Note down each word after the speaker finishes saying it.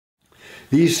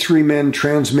These three men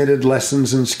transmitted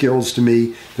lessons and skills to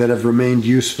me that have remained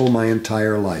useful my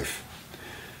entire life.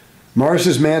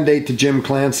 Morris's mandate to Jim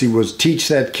Clancy was teach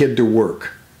that kid to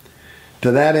work.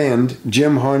 To that end,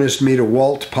 Jim harnessed me to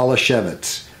Walt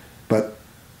Polashevitz, but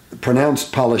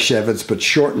pronounced Polashevitz, but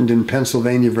shortened in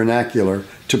Pennsylvania vernacular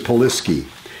to Polisky,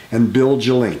 and Bill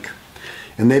Jelink.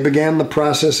 And they began the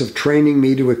process of training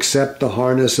me to accept the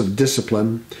harness of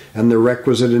discipline and the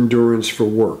requisite endurance for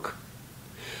work.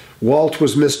 Walt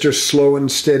was Mr. Slow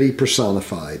and Steady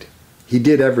personified. He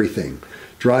did everything: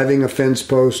 driving a fence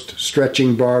post,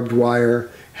 stretching barbed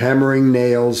wire, hammering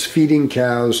nails, feeding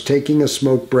cows, taking a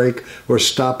smoke break, or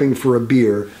stopping for a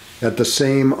beer at the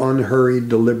same unhurried,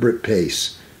 deliberate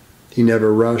pace. He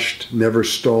never rushed, never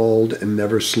stalled, and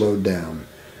never slowed down.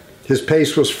 His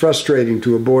pace was frustrating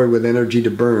to a boy with energy to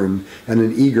burn and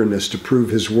an eagerness to prove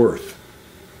his worth.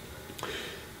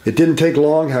 It didn't take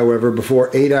long, however, before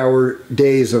 8-hour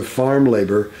days of farm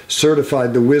labor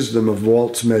certified the wisdom of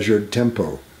Walt's measured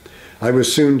tempo. I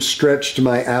was soon stretched to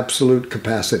my absolute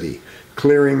capacity,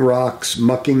 clearing rocks,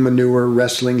 mucking manure,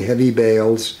 wrestling heavy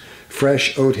bales.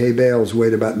 Fresh oat hay bales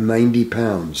weighed about 90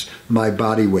 pounds, my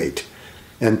body weight,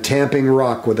 and tamping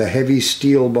rock with a heavy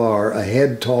steel bar a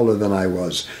head taller than I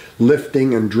was,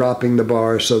 lifting and dropping the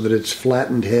bar so that its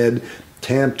flattened head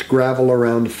tamped gravel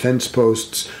around fence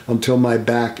posts until my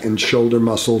back and shoulder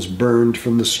muscles burned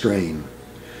from the strain.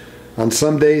 On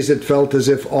some days it felt as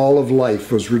if all of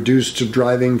life was reduced to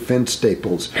driving fence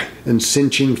staples and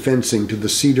cinching fencing to the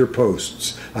cedar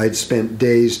posts I had spent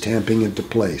days tamping into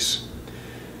place.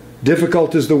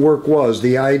 Difficult as the work was,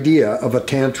 the idea of a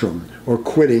tantrum or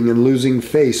quitting and losing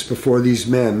face before these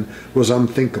men was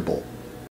unthinkable.